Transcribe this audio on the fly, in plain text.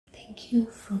thank you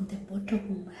from the bottom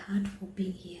of my heart for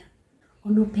being here.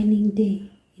 On opening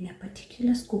day in a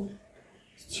particular school,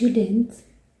 students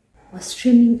were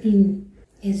streaming in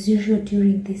as usual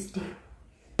during this day.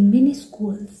 In many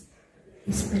schools,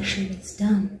 inspection is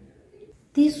done.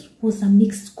 This was a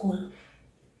mixed school.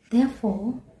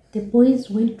 Therefore, the boys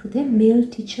went to the male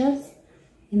teachers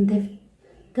and the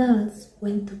girls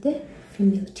went to the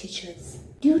female teachers.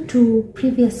 Due to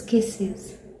previous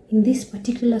cases in this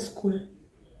particular school,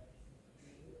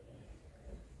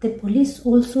 the police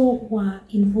also were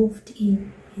involved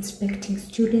in inspecting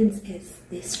students as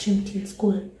they streamed in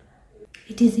school.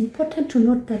 It is important to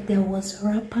note that there was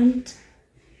rampant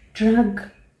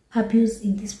drug abuse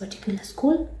in this particular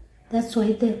school. That's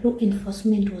why the law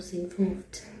enforcement was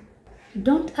involved.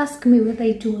 Don't ask me whether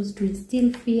it was to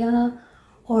instill fear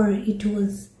or it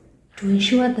was to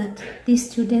ensure that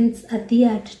these students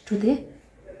adhered to the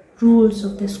rules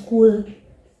of the school.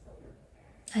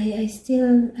 I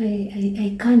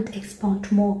can't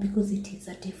expound more because it is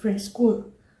a different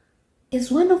school. As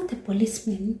one of the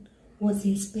policemen was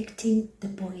inspecting the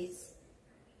boys.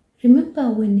 Remember,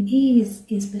 when he is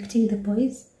inspecting the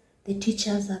boys, the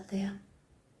teachers are there.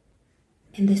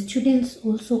 And the students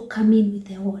also come in with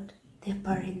their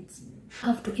parents. You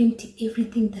have to empty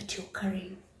everything that you're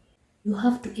carrying. You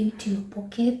have to empty your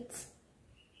pockets.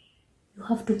 You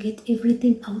have to get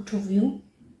everything out of your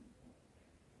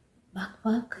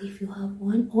backpack if you have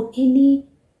one, or any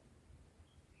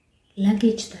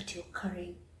luggage that you're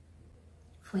carrying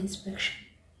for inspection.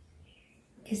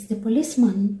 As the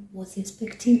policeman was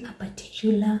inspecting a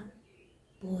particular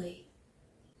boy,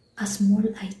 a small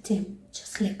item,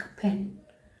 just like a pen,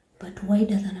 but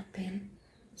wider than a pen.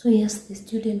 So he asked the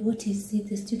student, "What is it?"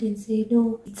 The student said,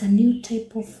 "Oh, it's a new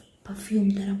type of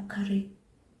perfume that I'm carrying."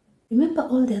 Remember,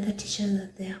 all the other teachers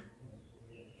are there.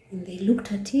 And they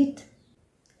looked at it.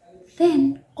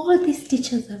 Then, all these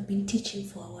teachers have been teaching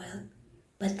for a while.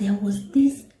 But there was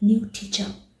this new teacher.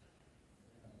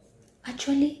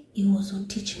 Actually, he was on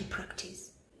teaching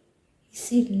practice. He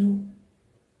said, "No,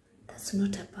 that's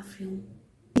not a perfume.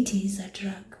 It is a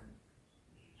drug."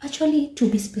 Actually,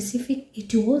 to be specific,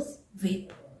 it was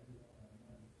vape.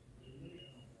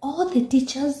 All the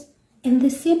teachers and the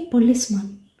same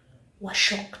policeman were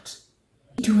shocked.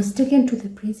 It was taken to the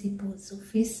principal's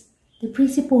office. The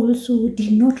principal also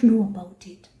did not know about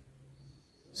it.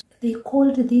 So they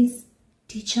called this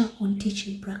teacher on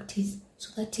teaching practice so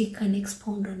that he can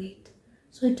expound on it.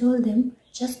 So I told them,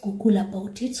 just Google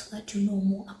about it so that you know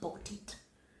more about it.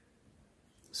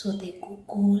 So they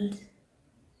Googled.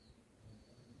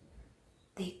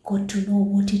 They got to know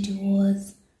what it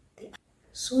was.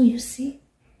 So you see,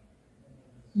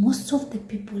 most of the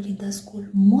people in the school,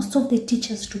 most of the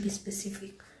teachers to be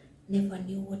specific, never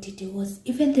knew what it was.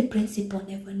 Even the principal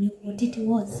never knew what it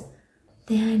was.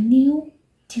 There are new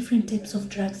different types of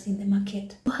drugs in the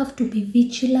market. You have to be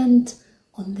vigilant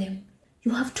on them.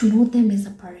 You have to know them as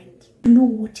a parent. You know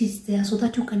what is there so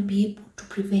that you can be able to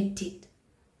prevent it.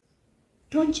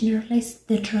 Don't generalize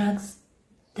the drugs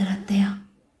that are there.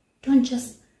 Don't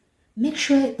just make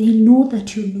sure they know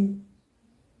that you know.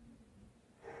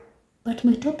 But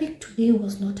my topic today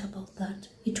was not about that.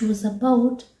 It was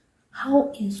about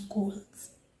how in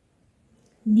schools,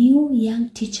 new young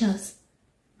teachers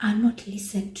are not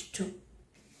listened to.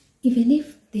 Even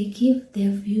if they give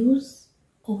their views,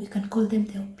 or we can call them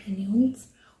their opinions,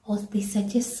 or they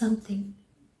suggest something,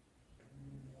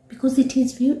 because it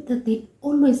is viewed that they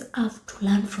always have to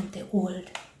learn from the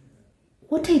old.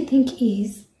 What I think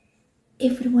is,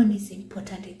 everyone is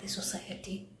important in the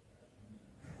society.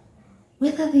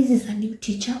 Whether this is a new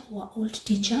teacher or an old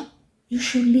teacher, you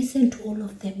should listen to all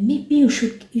of them. Maybe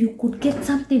you could get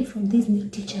something from these new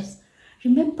teachers.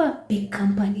 Remember big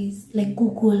companies like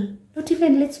Google.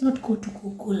 Let's not go to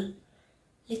Google.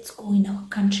 Let's go in our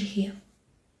country here.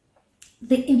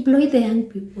 They employ the young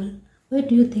people. Where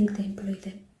do you think they employ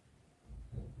them?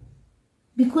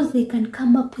 Because they can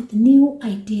come up with new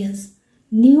ideas,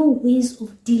 new ways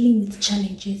of dealing with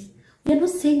challenges. We are not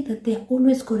saying that they are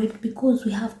always correct because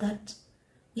we have that.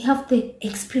 We have the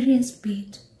experience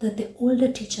bit that the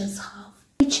older teachers have,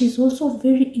 which is also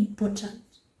very important.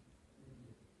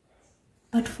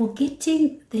 But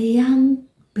forgetting the young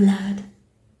blood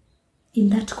in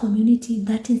that community, in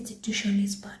that institution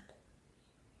is bad.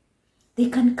 They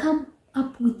can come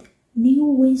up with new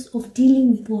ways of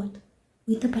dealing with what?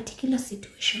 With a particular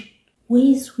situation.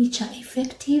 Ways which are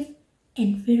effective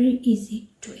and very easy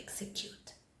to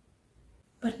execute.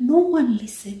 But no one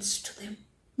listens to them.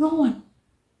 No one.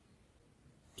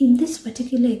 In this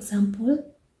particular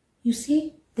example, you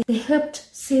see, they helped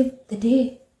save the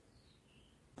day.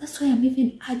 That's why I'm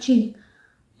even urging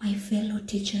my fellow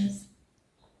teachers,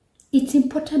 It's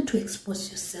important to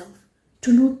expose yourself,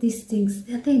 to know these things.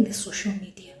 They're there in the social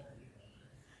media.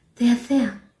 They're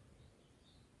there.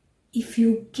 If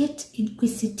you get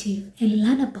inquisitive and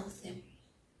learn about them,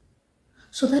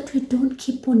 so that we don't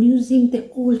keep on using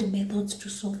the old methods to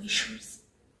solve issues,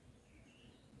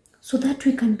 so that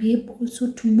we can be able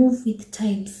also to move with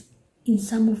times in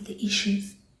some of the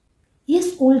issues.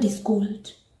 Yes, old is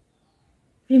gold.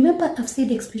 Remember, I've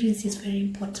said experience is very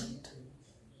important.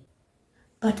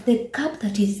 But the gap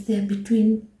that is there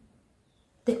between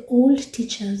the old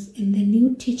teachers and the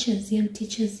new teachers, young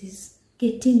teachers, is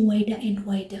getting wider and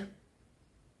wider.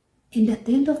 And at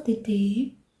the end of the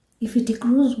day, if it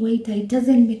grows wider, it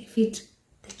doesn't benefit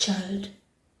the child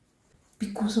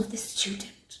because of the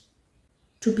student,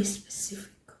 to be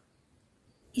specific.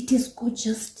 It is good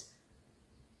just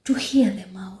to hear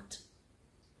them out,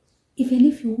 even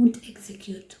if you won't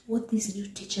execute what these new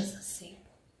teachers are saying.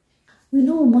 We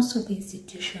know most of the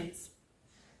institutions,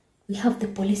 we have the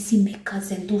policy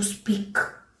makers and those speak.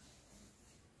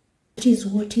 It is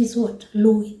what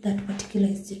law in that particular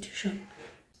institution.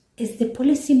 Is the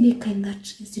policy maker in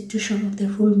that institution or the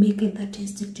rule maker in that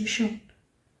institution,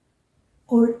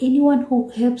 or anyone who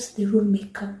helps the rule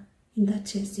maker in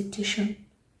that institution?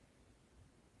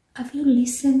 Have you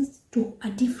listened to a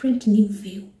different new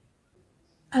view?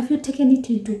 Have you taken it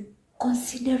into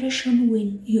consideration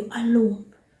when you're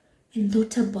alone and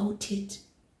thought about it?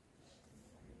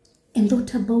 And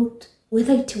thought about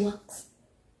whether it works,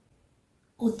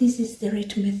 or this is the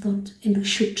right method and we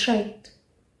should try it?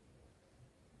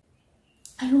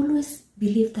 I always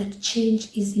believe that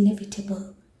change is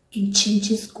inevitable and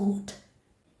change is good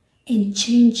and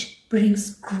change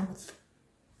brings growth.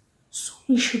 So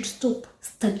we should stop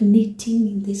stagnating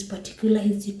in these particular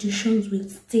institutions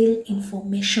with stale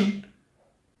information.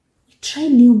 We try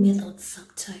new methods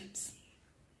sometimes.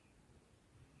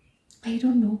 I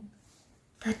don't know.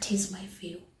 That is my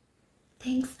view.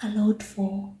 Thanks a lot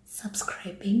for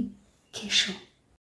subscribing. Kesho.